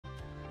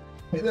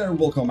Hey there,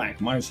 welcome back,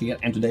 Marius here,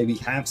 and today we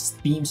have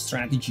Steam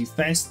Strategy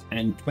Fest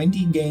and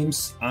 20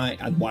 games I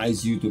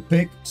advise you to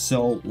pick.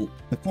 So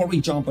before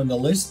we jump on the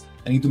list,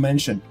 I need to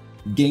mention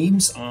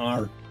games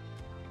are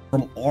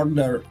from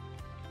order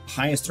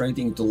highest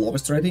rating to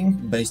lowest rating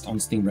based on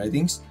Steam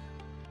ratings.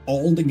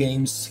 All the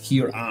games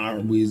here are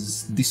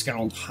with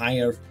discount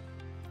higher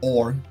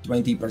or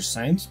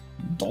 20%.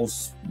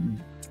 Those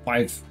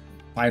 5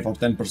 or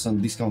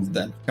 10% discounts,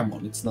 that come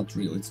on, it's not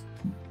real,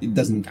 it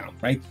doesn't count,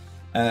 right?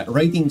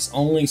 Ratings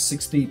only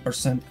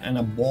 60% and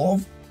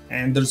above.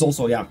 And there's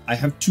also, I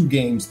have two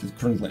games that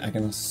currently I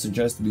can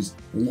suggest with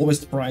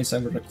lowest price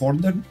ever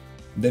recorded.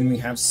 Then we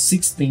have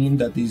 16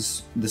 that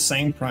is the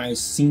same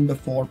price seen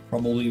before,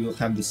 probably will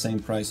have the same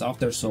price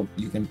after, so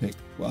you can pick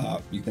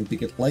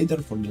it later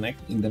for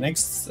the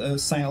next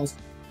sales.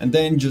 And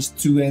then just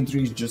two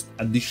entries just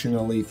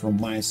additionally from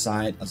my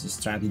side as a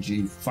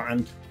strategy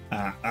fund,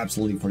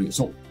 absolutely for you.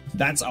 So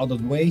that's out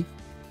of the way.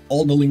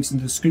 All the links in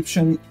the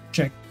description,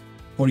 check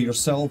for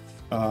yourself.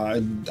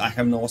 I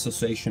have no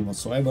association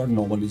whatsoever,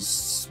 nobody's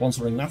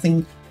sponsoring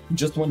nothing.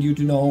 Just want you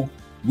to know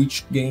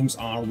which games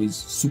are with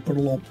super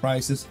low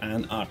prices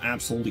and are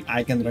absolutely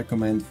I can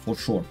recommend for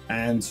sure.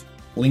 And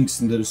links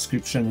in the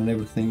description and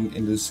everything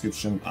in the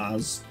description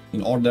as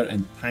in order,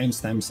 and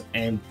timestamps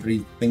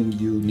everything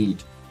you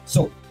need.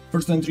 So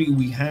first entry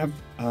we have,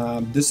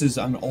 this is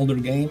an older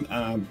game,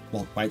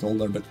 well, quite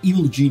older, but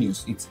Evil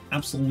Genius. It's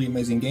absolutely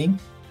amazing game.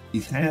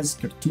 It has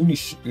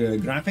cartoonish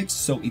graphics,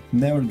 so it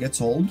never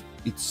gets old.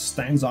 It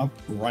stands up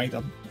right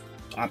up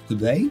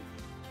today,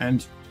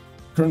 and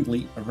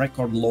currently a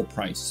record low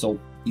price. So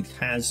it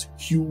has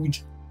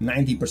huge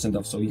 90%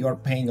 off. So you are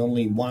paying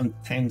only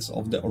 1/10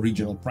 of the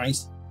original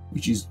price,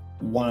 which is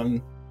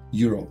 €1.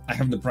 I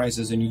have the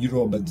prices in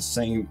euro, but the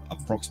same,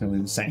 approximately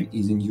the same,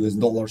 is in US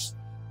dollars.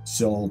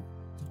 So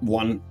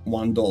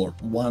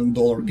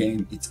 $1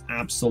 game. It's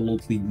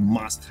absolutely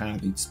must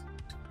have. It's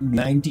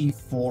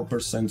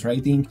 94%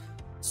 rating,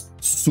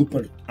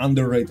 super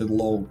underrated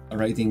low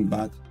rating,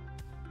 but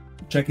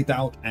check it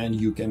out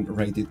and you can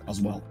rate it as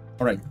well.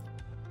 All right,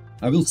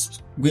 I will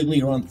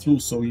quickly run through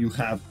so you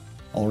have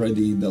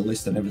already the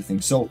list and everything.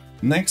 So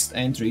next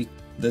entry,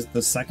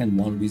 the second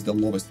one with the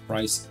lowest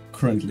price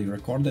currently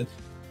recorded,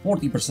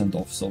 40%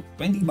 off, so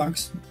 20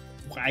 bucks,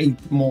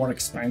 quite more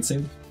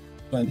expensive,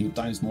 20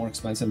 times more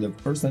expensive than the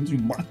first entry,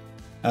 but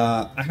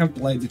I have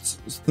played it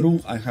through.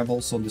 I have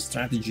also the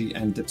strategy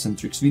and tips and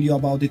tricks video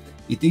about it.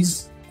 It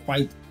is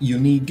quite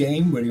unique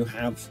game where you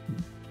have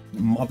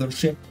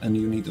mothership and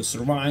you need to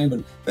survive,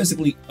 and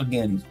basically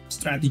again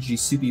strategy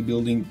city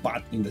building,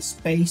 but in the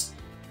space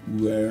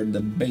where the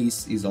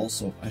base is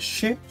also a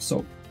ship.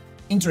 So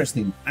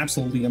interesting,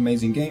 absolutely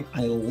amazing game.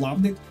 I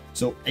loved it.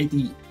 So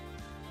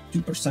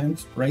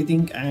 82%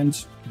 rating,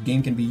 and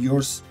game can be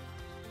yours.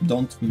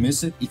 Don't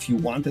miss it if you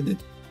wanted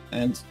it,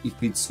 and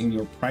if it's in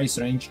your price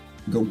range,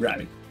 go grab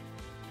it.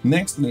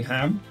 Next we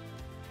have,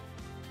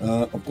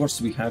 of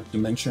course, we have to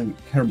mention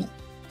Kerbal.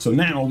 So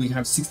now we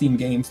have 16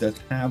 games that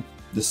have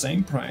the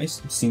same price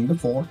seen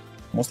before.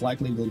 Most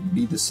likely will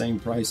be the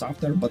same price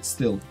after, but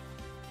still,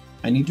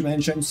 I need to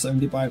mention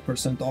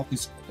 75% off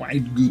is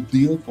quite good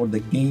deal for the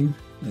game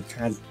that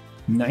has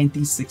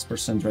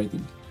 96%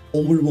 rating.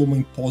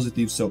 Overwhelming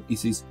positive. So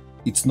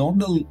it's not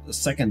the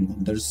second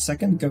one. There's a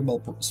second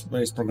Kerbal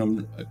Space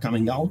Program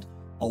coming out.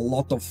 A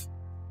lot of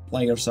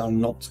players are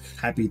not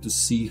happy to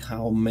see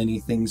how many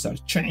things are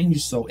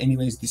changed. So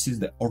anyways, this is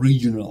the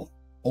original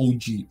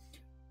OG.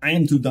 I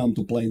am too dumb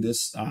to play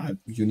this.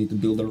 You need to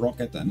build a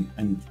rocket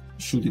and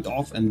shoot it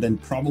off and then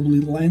probably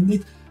land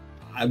it.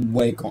 I'm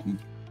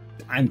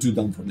too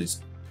dumb for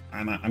this.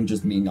 I'm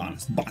just being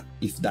honest. But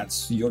if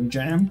that's your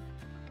jam,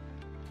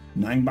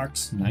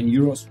 €9,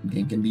 €9,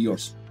 game can be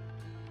yours.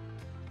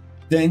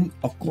 Then,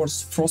 of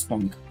course,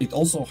 Frostpunk. It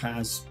also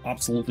has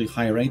absolutely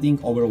high rating,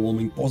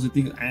 overwhelming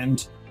positive,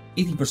 and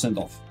 80%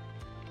 off.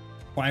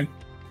 €6,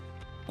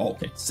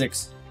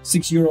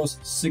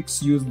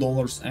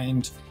 $6,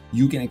 and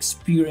you can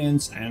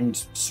experience and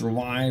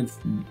survive,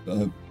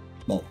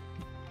 well,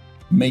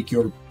 make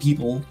your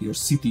people, your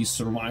city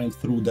survive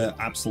through the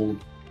absolute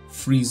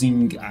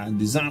freezing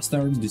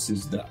disasters. This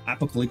is the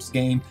Apocalypse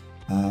game.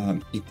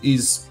 It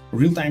is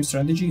real-time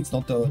strategy. It's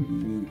not a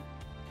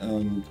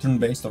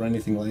turn-based or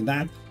anything like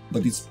that,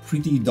 but it's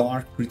pretty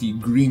dark, pretty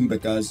grim,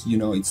 because you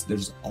know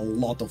there's a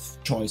lot of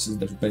choices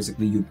that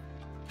basically you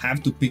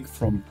have to pick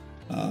from,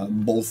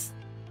 both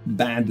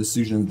bad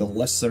decisions, the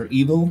lesser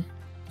evil,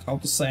 how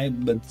to say,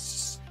 but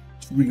it's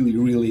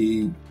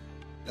really,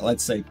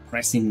 let's say,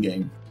 pressing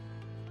game.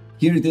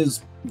 Here it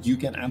is. You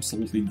can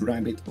absolutely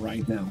grab it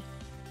right now.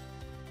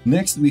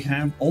 Next we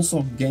have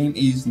also game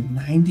is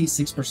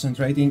 96%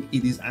 rating.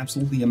 It is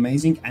absolutely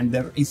amazing, and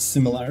there is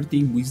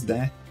similarity with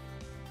the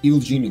Evil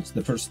Genius,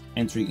 the first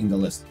entry in the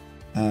list.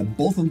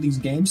 Both of these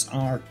games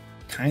are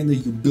kinda,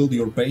 you build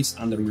your base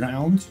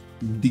underground,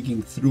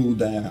 digging through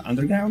the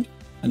underground,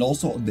 and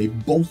also they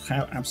both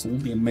have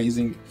absolutely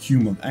amazing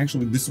humor.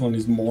 Actually, this one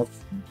is more,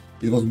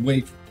 it was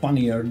way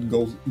funnier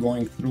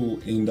going through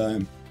in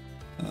the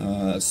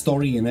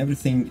story and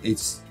everything.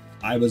 It's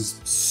I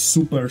was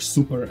super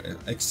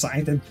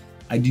excited.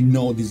 I didn't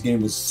know this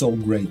game was so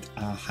great.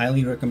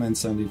 Highly recommend.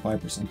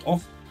 75%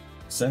 off,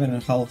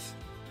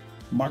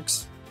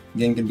 $7.50.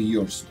 Game can be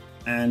yours,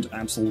 and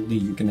absolutely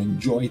you can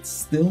enjoy it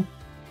still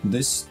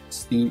this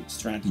Steam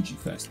Strategy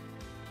Fest.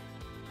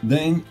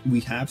 Then we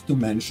have to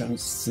mention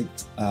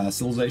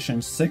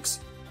Civilization 6.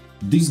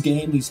 This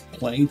game is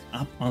played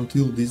up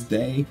until this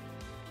day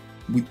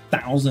with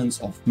thousands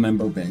of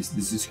member base.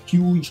 This is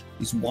huge.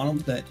 It's one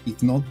of the,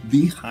 if not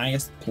the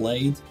highest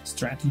played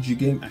strategy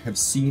game I have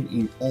seen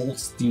in all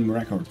Steam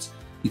records.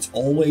 It's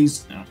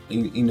always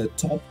in the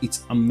top.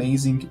 It's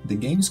amazing. The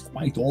game is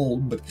quite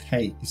old, but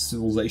hey, it's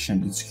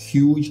Civilization. It's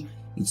huge.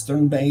 It's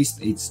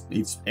turn-based.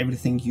 It's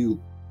everything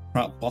you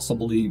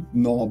possibly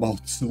know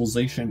about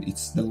Civilization.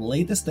 It's the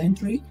latest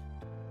entry.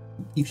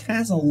 It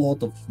has a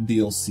lot of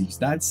DLCs.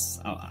 That's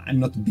I'm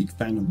not a big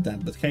fan of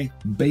that, but hey,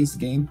 base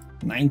game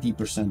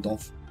 90%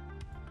 off,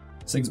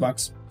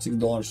 $6,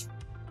 $6.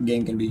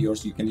 Game can be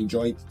yours. You can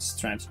enjoy it.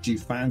 Strategy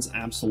fans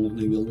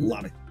absolutely will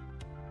love it.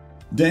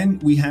 Then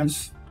we have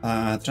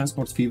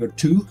Transport Fever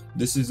 2.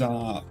 This is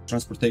a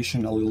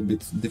transportation, a little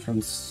bit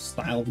different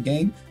style of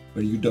game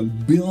where you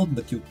don't build,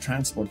 but you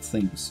transport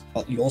things.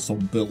 But you also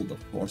build,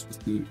 of course,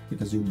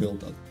 because you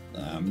build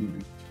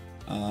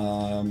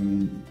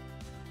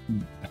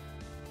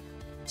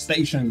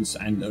stations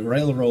and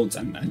railroads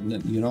and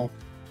you know,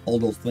 all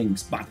those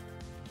things. But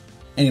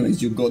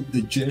anyways, you got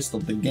the gist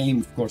of the game.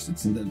 Of course,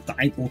 it's in the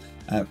title.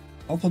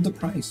 Off of the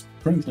price,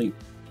 currently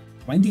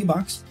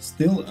 $20,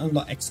 still on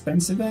the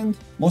expensive end.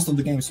 Most of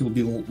the games will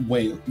be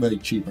way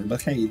cheaper,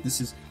 but hey, this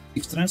is,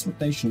 if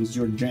transportation is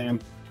your jam,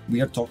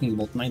 we are talking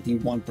about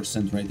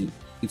 91% rating.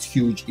 It's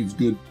huge, it's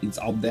good, it's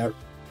out there.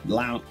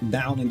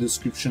 Down in the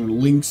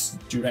description, links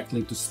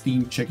directly to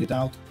Steam. Check it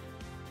out.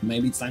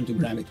 Maybe it's time to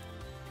grab it.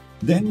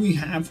 Then we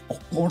have, of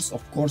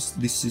course,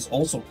 this is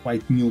also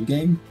quite new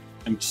game.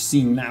 I'm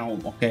seeing now,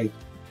 okay,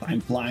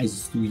 time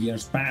flies, 2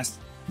 years past,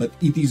 but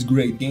it is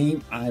great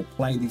game. I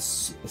played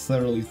this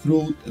thoroughly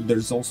through.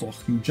 There's also a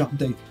huge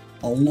update,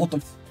 a lot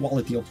of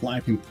quality of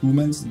life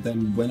improvements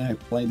than when I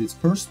played it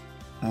first.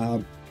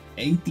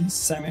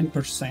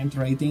 87%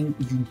 rating.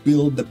 You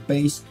build the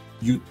base,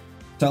 you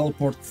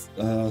teleport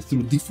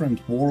through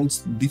different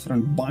worlds,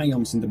 different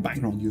biomes in the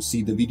background. You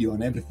see the video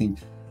and everything.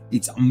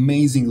 It's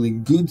amazingly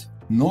good.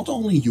 Not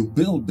only you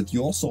build, but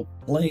you also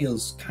play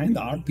as kind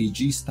of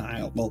RPG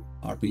style. Well,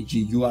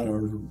 RPG, you are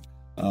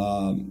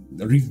a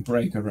Rift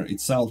Breaker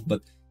itself,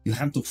 but you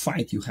have to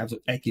fight, you have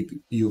to equip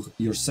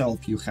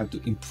yourself, you have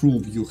to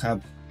improve, you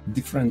have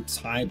different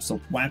types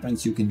of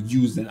weapons you can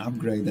use and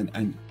upgrade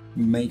and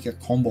make a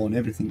combo and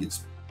everything.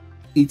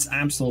 It's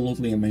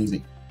absolutely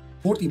amazing.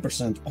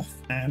 40% off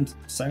and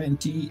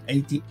 70,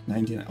 80,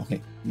 99,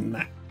 okay,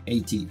 nah,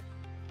 80.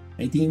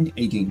 18,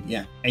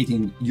 yeah,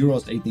 18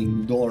 euros,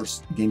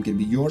 $18. Game can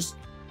be yours.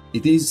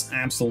 It is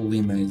absolutely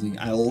amazing.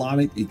 I love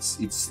it. It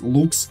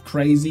looks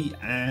crazy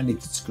and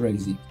it's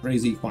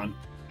crazy fun.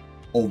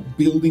 Of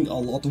building a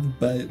lot of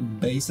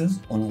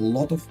bases on a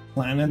lot of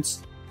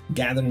planets,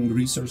 gathering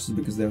resources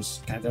because they're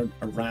scattered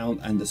around,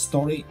 and the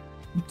story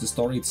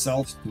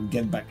itself to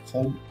get back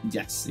home.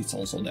 Yes, it's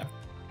also there.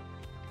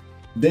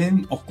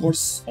 Then, of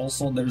course,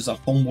 also there's a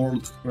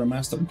Homeworld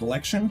Remastered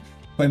Collection.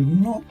 If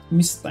I'm not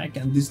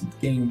mistaken, this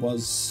game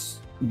was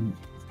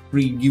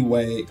free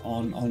giveaway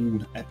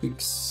on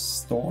Epic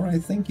Store, I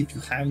think. If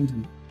you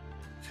haven't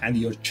had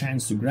your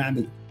chance to grab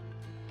it,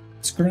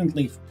 it's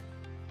currently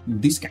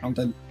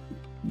discounted.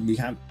 We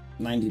have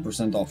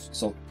 90% off,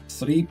 so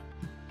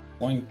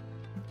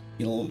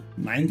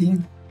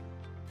 3.19.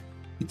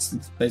 It's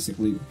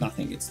basically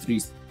nothing. It's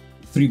 $3.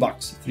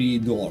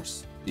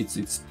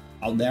 It's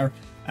out there.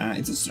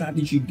 It's a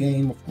strategy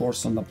game, of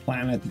course, on the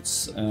planet.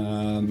 It's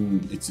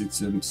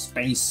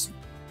space.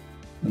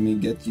 Let me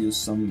get you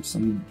some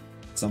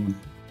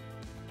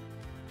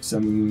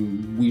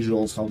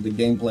visuals how the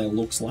gameplay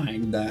looks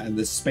like.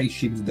 The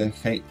spaceships, the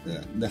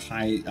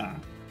high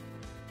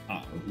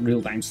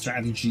real-time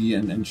strategy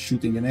and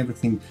shooting and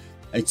everything.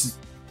 It's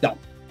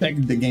check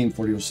the game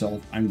for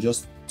yourself. I'm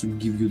just to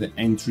give you the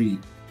entry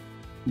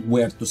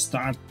where to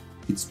start.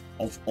 It's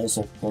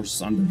also, of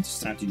course, under the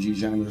strategy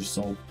genre,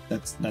 so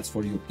that's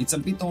for you. It's a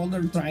bit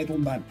older title,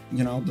 but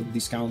you know, the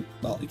discount,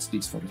 well, it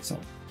speaks for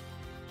itself.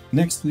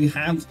 Next we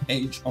have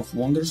Age of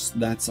Wonders.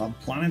 That's a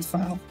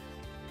Planetfall.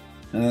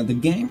 The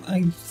game,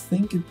 I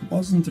think it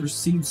wasn't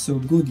received so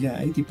good.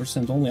 Yeah,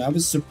 80% only. I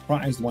was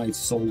surprised why it's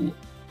so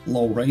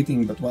low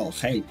rating, but well,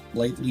 hey,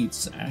 lately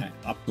it's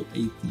up to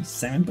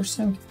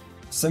 87%,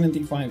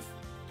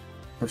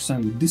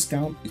 75%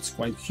 discount. It's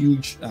quite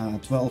huge.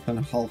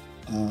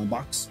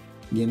 $12.50.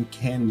 Game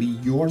can be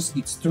yours.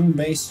 It's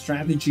turn-based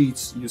strategy.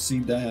 You see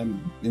the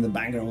in the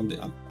background.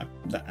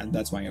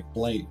 That's why I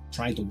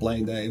try to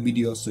play the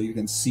video so you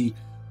can see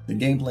the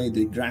gameplay,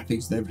 the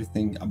graphics,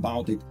 everything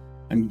about it.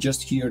 I'm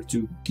just here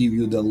to give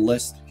you the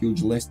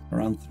huge list,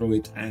 run through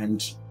it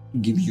and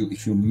give you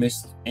if you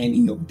missed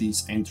any of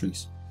these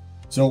entries.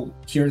 So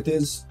here it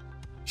is.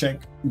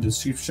 Check the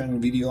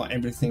description, video,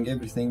 everything,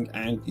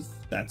 and if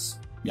that's,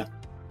 yeah,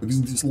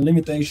 because this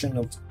limitation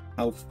of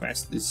how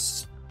fast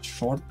is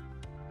short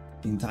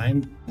in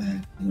time,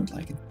 I don't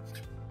like it.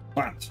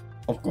 But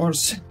of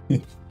course,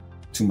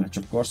 too much,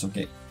 of course.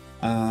 Okay,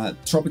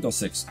 Tropico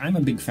 6. I'm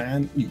a big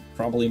fan. You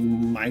probably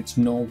might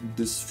know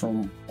this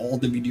from all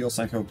the videos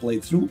I have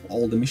played through,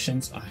 all the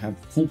missions. I have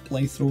full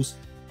playthroughs,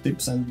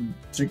 tips and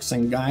tricks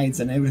and guides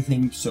and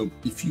everything. So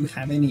if you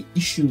have any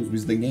issues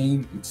with the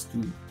game, it's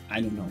too,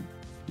 I don't know,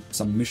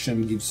 some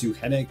mission gives you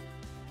headache,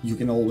 you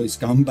can always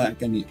come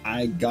back and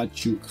I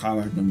got you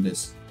covered on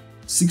this.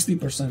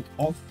 60%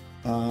 off,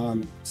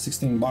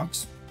 16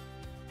 bucks.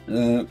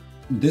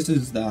 This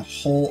is the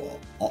whole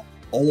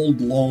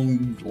old,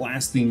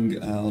 long-lasting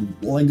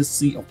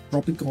legacy of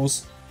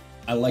Tropicos.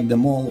 I like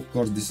them all. Of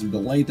course, this is the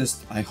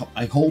latest. I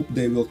hope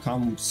they will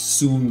come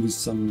soon with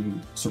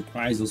some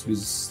surprises with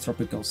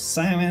Tropico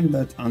 7,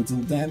 but until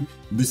then,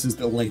 this is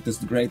the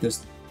latest,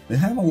 greatest. They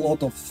have a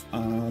lot of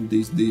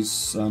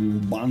these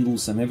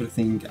bundles and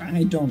everything.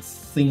 I don't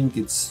think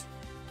it's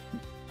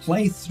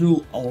play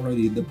through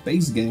already the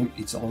base game.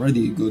 It's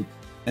already good,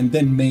 and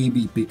then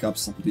maybe pick up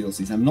some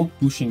DLCs. I'm not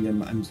pushing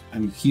them.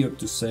 I'm here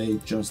to say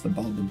just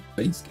about the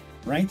base game,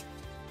 right?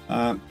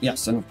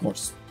 Yes, and of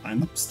course,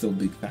 I'm still a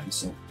big fan,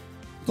 so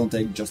don't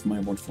take just my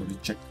word for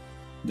it. Check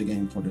the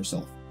game for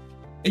yourself.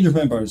 Age of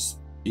Empires,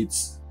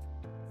 it's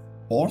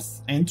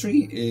 4th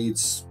entry.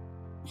 It's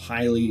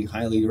highly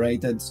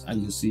rated,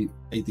 and you see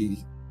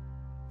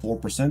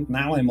 84%.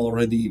 Now I'm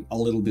already a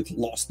little bit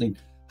lost in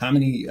how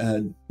many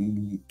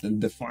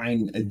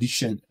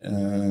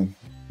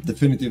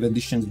definitive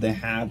editions they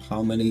have,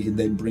 how many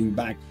they bring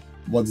back,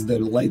 what's their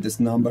latest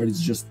number.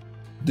 It's just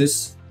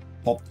this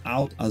popped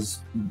out as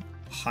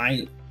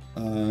high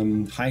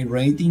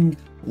rating,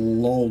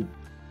 low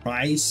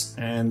price,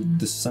 and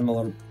the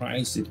similar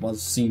price it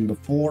was seen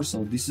before.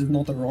 So this is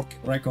not a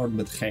record,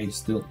 but hey,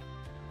 still,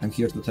 I'm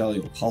here to tell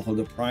you, half of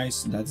the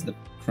price. That's the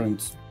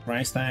current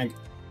price tag.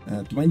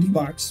 20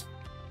 bucks.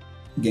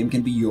 Game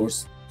can be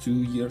yours. 2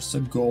 years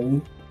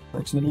ago,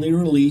 approximately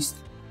released,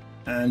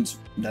 and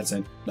that's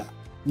it.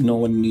 No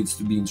one needs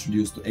to be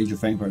introduced to Age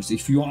of Empires.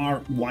 If you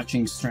are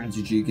watching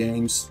strategy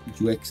games,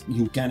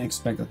 you can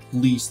expect at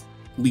least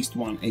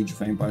one Age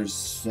of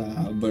Empires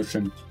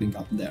version popping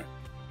up there.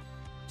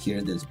 Here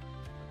it is.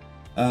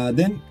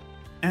 Then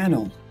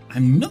Anno.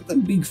 I'm not a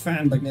big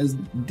fan because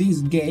this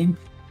game,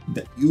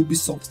 the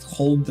Ubisoft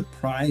hold the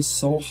price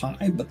so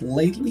high, but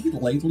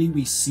lately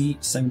we see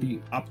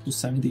up to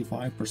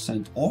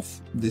 75%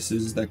 off. This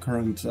is the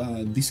current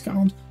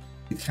discount.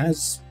 It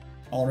has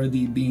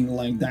already been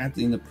like that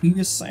in the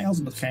previous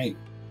sales, but hey,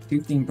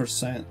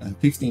 15%,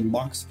 15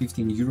 bucks,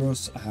 15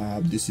 euros.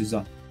 This is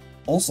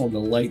also the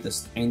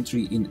latest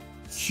entry in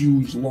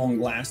huge,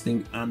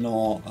 long-lasting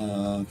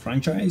Anno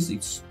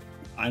franchise.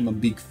 I'm a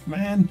big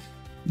fan.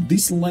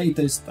 This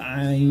latest,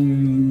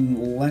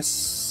 I'm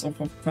less of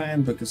a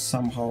fan because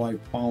somehow I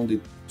found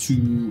it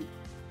too...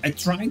 I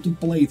tried to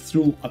play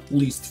through at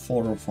least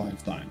 4 or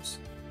 5 times.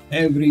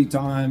 Every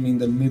time in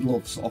the middle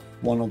of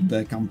one of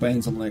the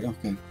campaigns, I'm like,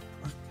 okay,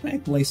 can I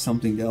play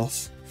something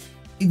else?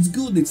 It's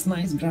good, it's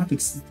nice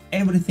graphics,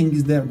 everything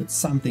is there, but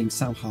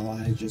somehow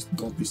I just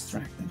got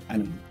distracted. I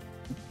don't know.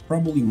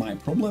 Probably my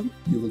problem.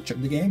 You will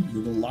check the game,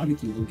 you will love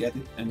it, you will get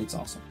it, and it's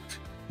awesome.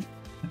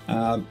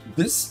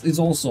 This is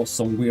also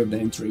some weird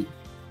entry.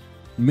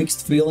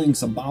 Mixed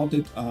feelings about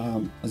it.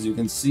 As you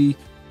can see,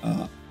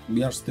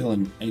 we are still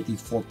in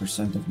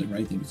 84% of the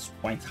rating. It's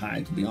quite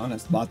high, to be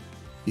honest, but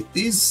it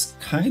is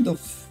kind of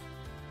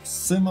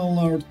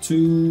similar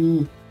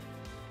to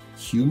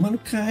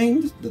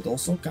Humankind, that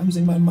also comes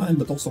in my mind,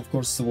 but also, of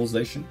course,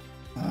 Civilization.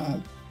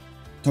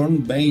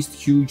 Turn-based,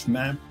 huge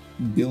map,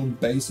 build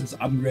bases,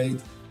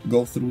 upgrade,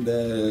 go through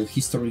the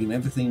history and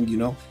everything, you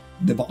know.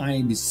 The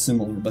vibe is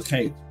similar, but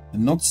hey,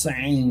 I'm not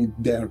saying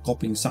they're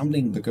copying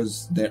something,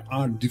 because there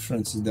are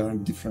differences, there are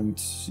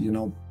different, you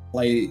know,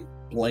 play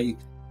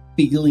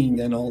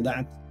feeling and all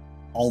that.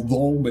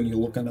 Although when you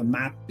look at a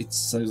map, it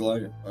says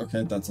like,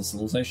 okay, that's a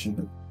Civilization,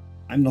 but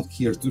I'm not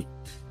here to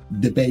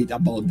debate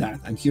about that.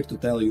 I'm here to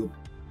tell you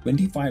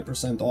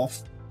 25%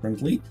 off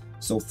currently,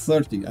 so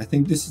 30. I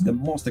think this is the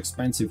most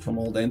expensive from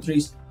all the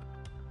entries.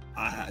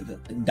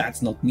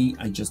 That's not me,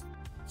 I just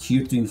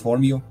here to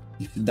inform you.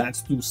 If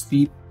that's too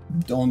steep,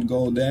 don't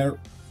go there.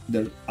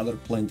 There are other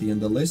plenty in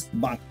the list,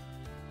 but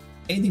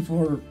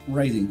 84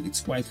 rating, it's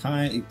quite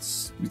high,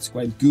 it's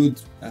quite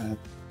good.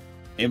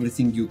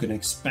 Everything you can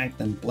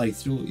expect and play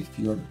through. If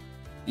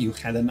you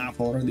had enough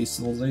already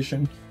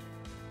Civilization,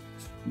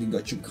 we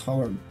got you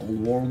covered. All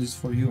the world is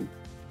for you.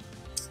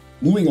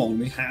 Moving on,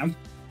 we have,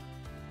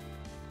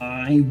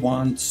 I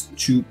want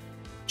to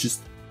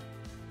just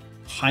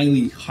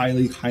highly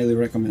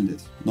recommend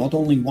it. Not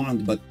only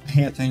want, but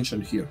pay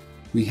attention here.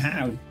 We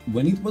have,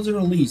 when it was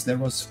released, there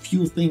was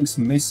few things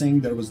missing.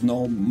 There was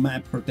no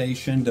map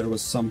rotation, there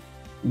was some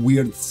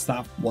weird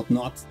stuff,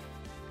 whatnot.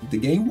 The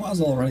game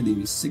was already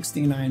with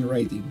 69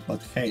 rating,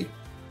 but hey,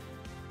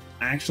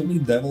 actually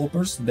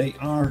developers, they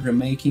are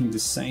remaking the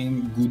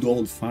same good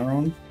old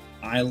Pharaon.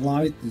 I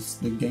love it, it's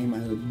the game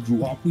I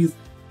grew up with,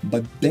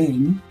 but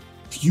then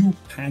few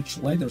patch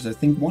later, I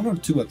think 1 or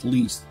 2 at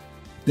least,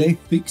 they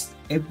fixed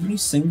every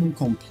single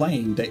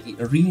complaint. They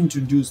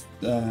reintroduced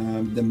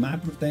the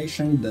map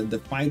rotation, the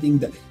fighting,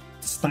 the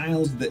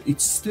styles.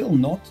 It's still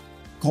not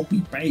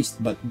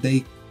copy-paste, but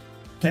they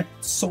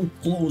kept so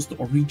close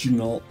to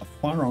original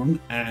Pharaon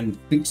and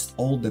fixed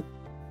all the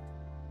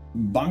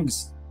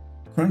bugs.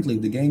 Currently,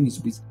 the game is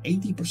with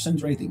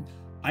 80% rating.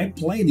 I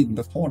played it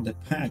before the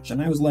patch and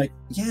I was like,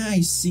 yeah,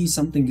 I see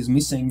something is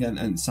missing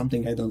and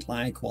something I don't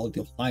like, quality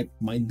of life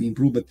might be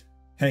improved, but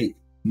hey,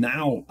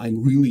 now I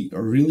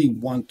really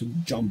want to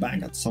jump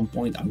back at some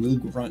point. I will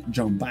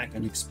jump back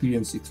and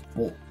experience it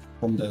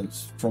from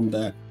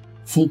the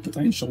full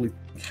potential it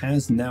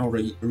has now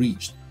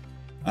reached.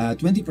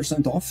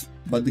 20% off,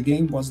 but the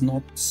game was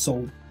not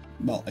so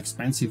well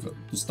expensive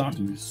to start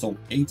with, so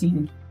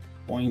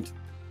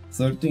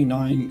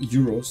 18.39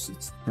 euros.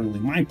 It's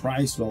currently my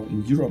price, well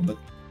in Europe, but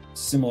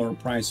similar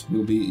price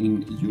will be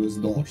in US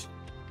dollars.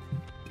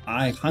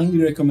 I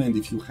highly recommend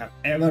if you have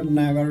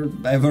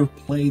ever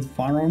played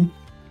Pharaon.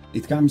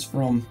 It comes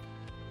from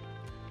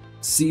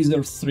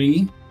Caesar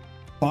 3,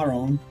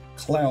 Pharaon,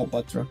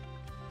 Cleopatra,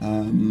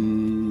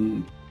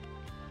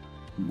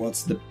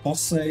 what's the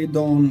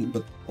Poseidon,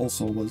 but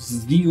also was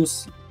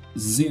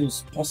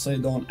Zeus,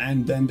 Poseidon,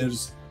 and then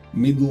there's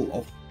middle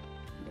of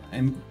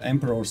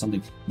Emperor or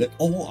something. They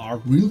all are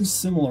really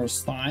similar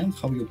style,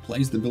 how you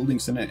place the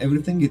buildings and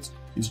everything. It's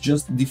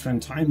just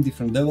different time,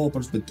 different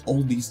developers, but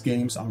all these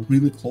games are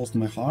really close to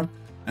my heart,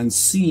 and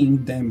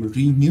seeing them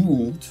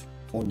renewed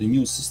for the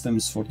new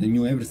systems, for the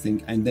new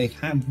everything, and they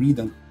have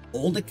redone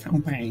all the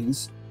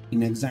campaigns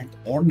in exact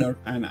order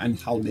and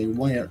how they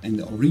were in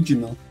the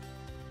original.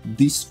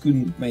 This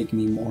couldn't make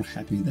me more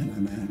happy than I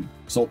am.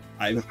 So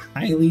I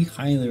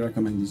highly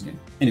recommend this game.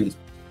 Anyways,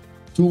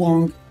 too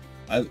long.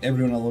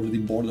 Everyone already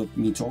bored of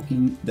me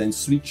talking. Then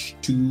switch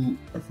to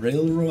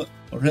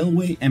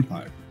Railway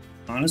Empire.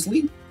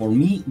 Honestly, for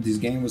me, this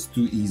game was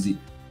too easy.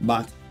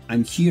 But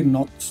I'm here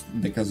not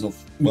because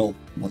of, well,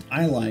 what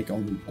I like or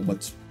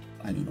what,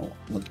 I don't know,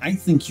 what I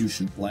think you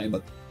should play,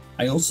 but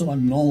I also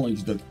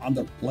acknowledge that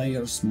other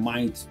players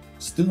might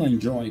still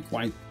enjoy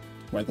quite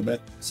a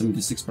bit,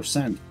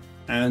 76%.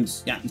 And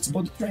yeah, it's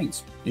about the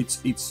trains.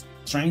 It's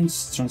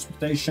trains,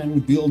 transportation,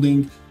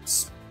 building,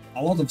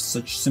 a lot of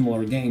such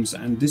similar games,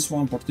 and this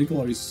one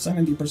particular is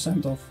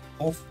 70%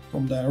 off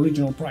from the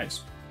original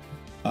price.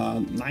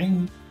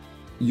 €9,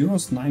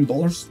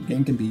 $9.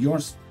 Game can be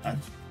yours.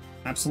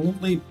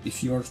 Absolutely.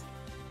 If you're,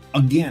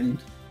 again,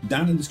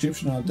 down in the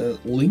description of the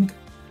link,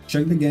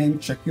 check the game,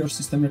 check your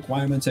system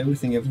requirements,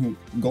 everything.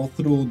 Go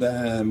through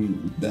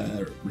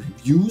the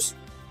reviews.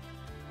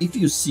 If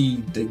you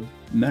see the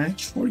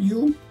match for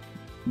you,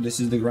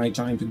 this is the right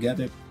time to get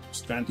it.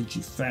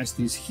 Strategy Fest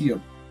is here.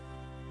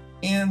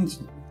 And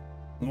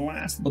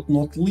last but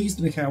not least,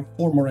 we have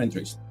 4 more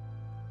entries.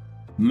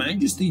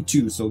 Majesty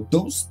 2. So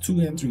those 2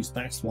 entries,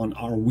 next one,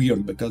 are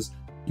weird because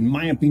in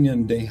my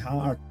opinion they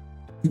are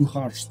too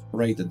harsh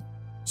rated.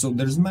 So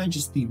there's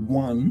Majesty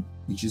 1,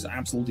 which is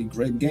absolutely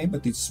great game,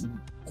 but it's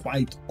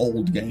quite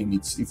old game.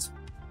 It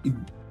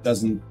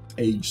doesn't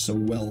age so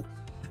well.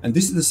 And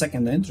this is the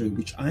second entry,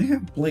 which I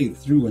have played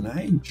through and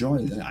I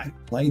enjoyed it. I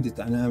played it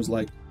and I was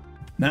like,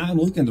 now I'm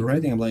looking at the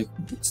rating, I'm like,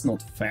 it's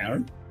not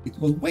fair. It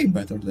was way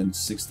better than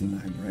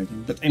 69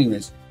 rating. But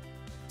anyways,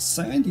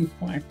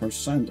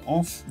 75%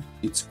 off.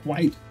 It's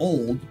quite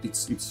old.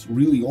 It's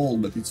really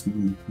old, but it's a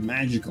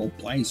magical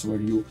place where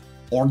you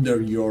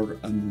order your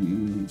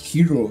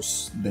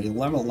heroes. They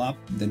level up,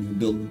 then you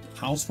build a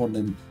house for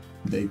them.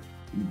 They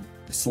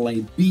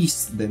slay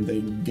beasts, then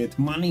they get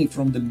money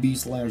from the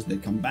beast layers. They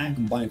come back,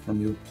 buy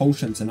from your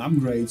potions and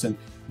upgrades, and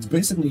it's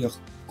basically a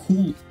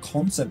cool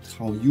concept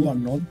how you are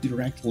not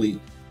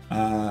directly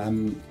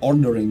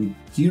ordering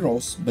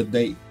heroes, but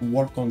they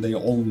work on their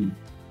own.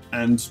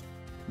 And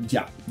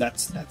yeah,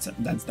 that's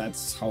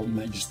how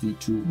Majesty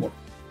 2 works.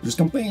 There's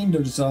campaign,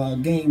 there's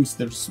games,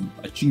 there's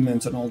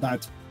achievements and all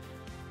that.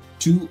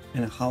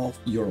 €2.5,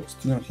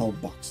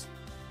 $2.5.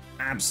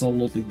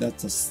 Absolutely,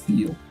 that's a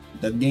steal.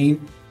 That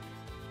game,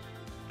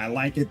 I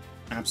like it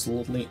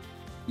absolutely.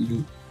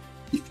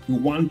 If you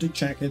want to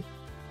check it,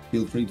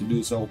 feel free to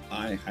do so.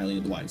 I highly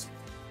advise.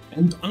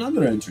 And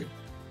another entry,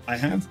 I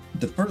have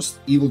the first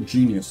Evil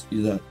Genius.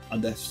 Is at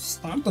the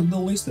start of the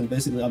list, and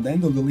basically at the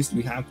end of the list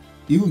we have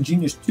Evil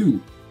Genius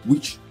 2,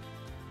 which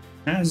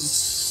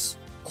has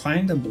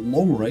kind of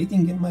low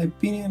rating in my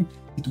opinion.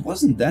 It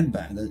wasn't that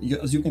bad.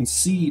 As you can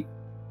see,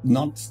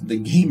 not the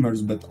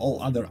gamers but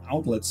all other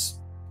outlets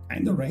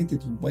kind of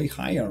rated way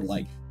higher,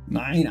 like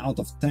 9 out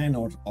of 10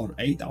 or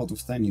 8 out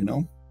of 10, you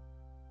know.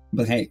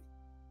 But hey,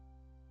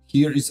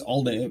 here is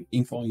all the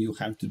info you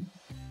have to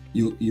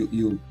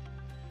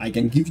I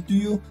can give it to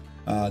you.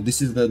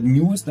 This is the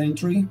newest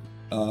entry,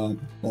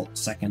 well,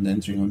 second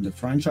entry on the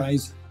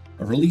franchise,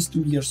 released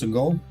 2 years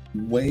ago.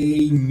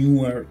 Way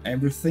newer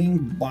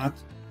everything, but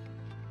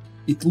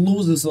it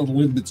loses a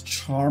little bit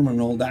charm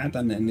and all that,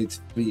 and then it's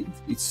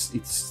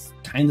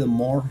kind of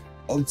more,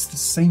 well, it's the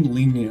same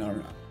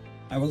linear.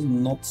 I was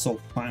not so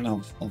fan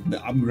of the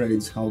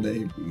upgrades, how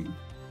they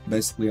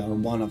basically are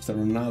one after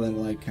another,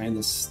 like kind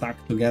of stuck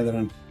together.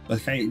 And but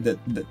hey,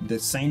 the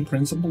same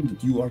principle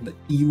that you are the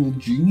evil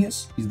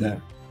genius is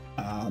there.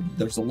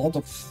 There's a lot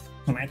of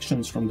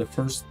connections from the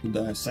first to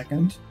the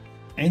second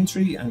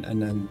entry,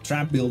 and then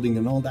trap building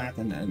and all that,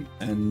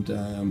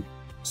 and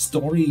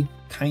story,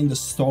 kind of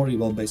story.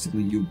 Well,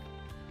 basically you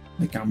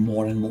become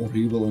more and more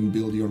evil and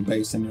build your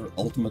base and your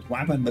ultimate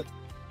weapon. But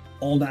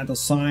all that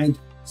aside,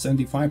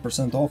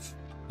 75% off.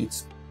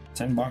 It's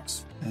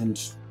 $10, and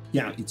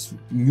yeah, it's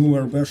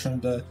newer version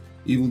of the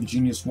Evil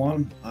Genius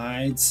 1.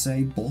 I'd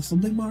say both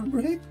of them are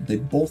great. They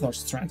both are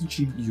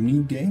strategy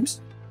unique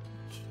games.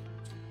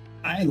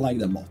 I like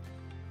them both.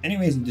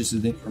 Anyways, this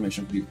is the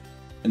information for you.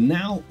 And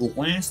now,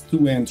 last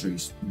two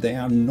entries. They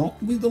are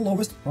not with the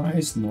lowest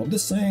price, not the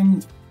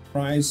same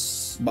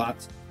price, but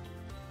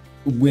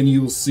when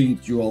you'll see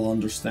it, you will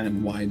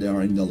understand why they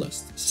are in the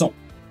list. So,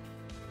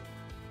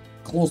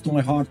 close to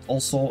my heart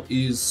also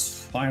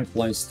is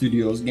Firefly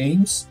Studios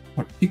games,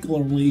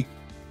 particularly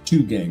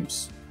two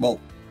games. Well,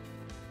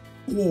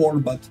 four,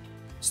 but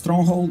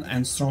Stronghold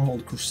and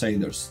Stronghold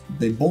Crusaders.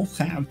 They both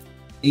have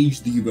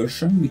HD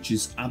version, which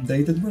is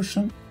updated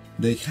version.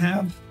 They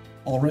have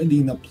already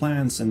in the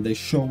plans, and they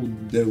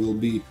showed there will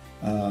be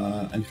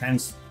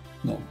enhanced,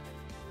 no,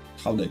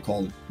 how they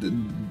call it.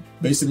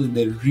 Basically,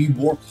 they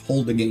reworked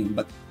whole the game.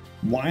 But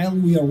while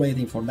we are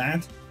waiting for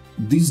that,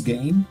 this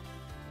game,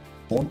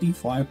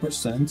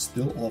 45%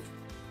 still off.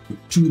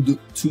 $2,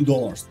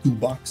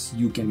 $2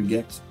 you can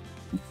get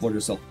for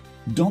yourself.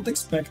 Don't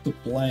expect to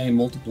play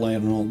multiplayer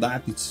and all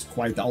that. It's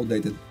quite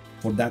outdated.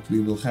 For that we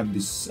will have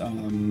this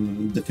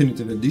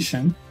definitive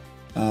edition.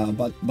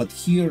 But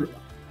here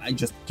I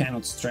just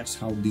cannot stress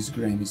how this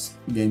game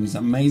is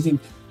amazing.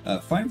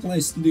 Firefly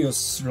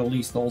Studios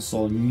released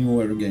also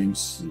newer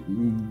games.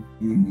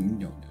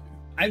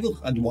 I will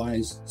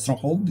advise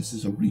Stronghold. This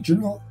is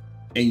original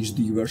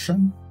HD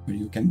version where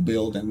you can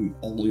build and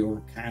all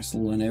your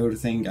castle and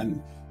everything,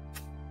 and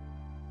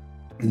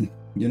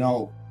you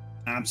know,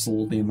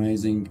 absolutely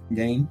amazing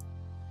game.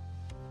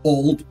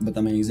 Old but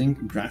amazing.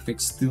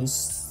 Graphics still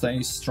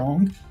stay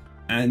strong.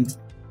 And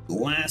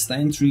last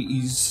entry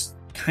is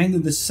kind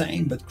of the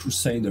same, but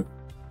Crusader,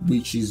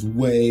 which is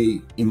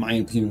way, in my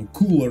opinion,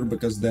 cooler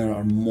because there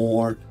are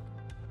more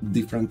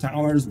different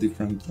towers,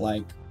 different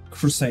like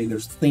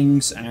Crusaders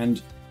things,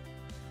 and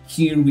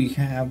here we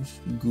have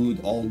good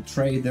old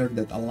trader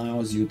that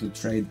allows you to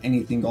trade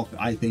anything off.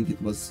 I think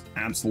it was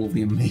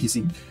absolutely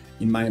amazing.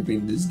 In my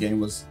opinion, this game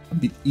was a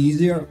bit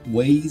easier,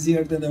 way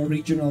easier than the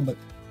original, but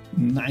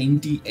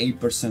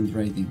 98%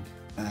 rating.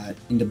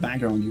 In the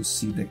background you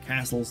see the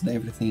castles and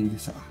everything.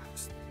 So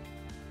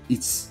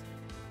it's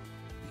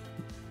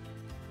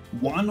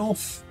one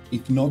of,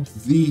 if not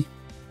the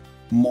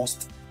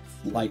most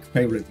like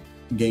favorite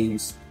game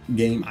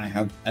I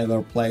have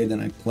ever played,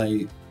 and I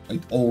play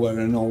it over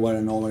and over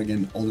and over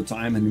again all the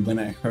time. And when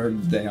I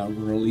heard they are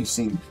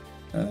releasing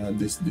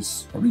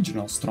this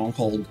original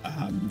Stronghold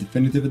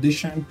definitive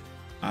edition,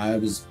 I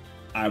was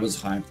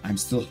hyped. I'm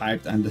still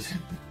hyped, and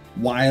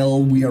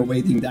while we are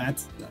waiting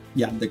that,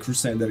 yeah, the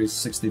Crusader is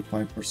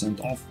 65%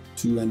 off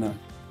to an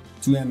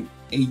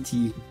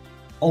 $2.80,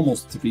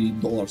 almost $3,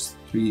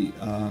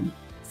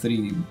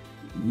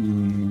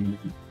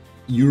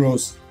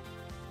 euros.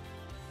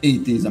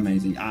 It is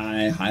amazing.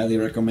 I highly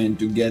recommend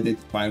to get it.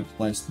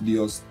 Firefly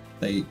Studios,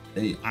 they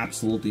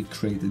absolutely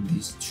created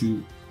these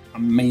two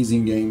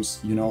amazing games.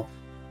 You know,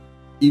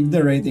 if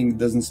the rating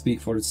doesn't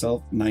speak for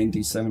itself,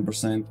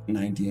 97%,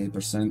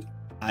 98%,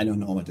 I don't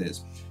know what it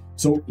is.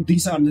 So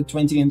these are the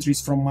 20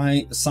 entries from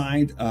my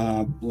side.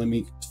 Let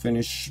me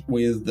finish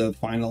with the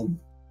final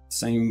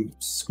same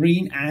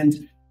screen.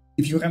 And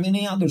if you have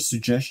any other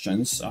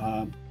suggestions,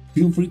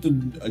 feel free to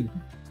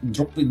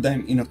drop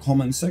them in a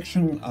comment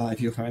section.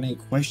 If you have any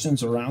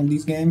questions around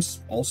these games,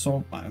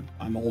 also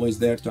I'm always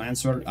there to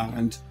answer,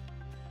 and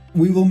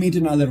we will meet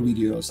in other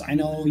videos. I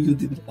know you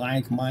didn't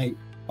like my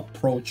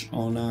approach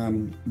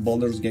on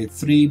Baldur's Gate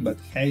 3, but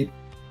hey,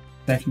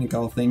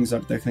 technical things are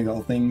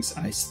technical things.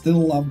 I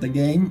still love the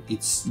game.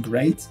 It's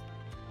great.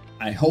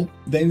 I hope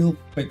they will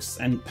fix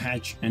and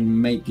patch and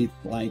make it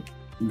like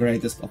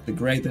greatest of the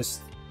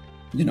greatest.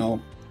 You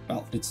know,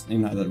 well, it's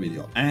in another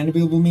video, and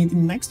we will meet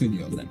in the next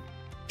video then.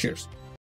 Cheers.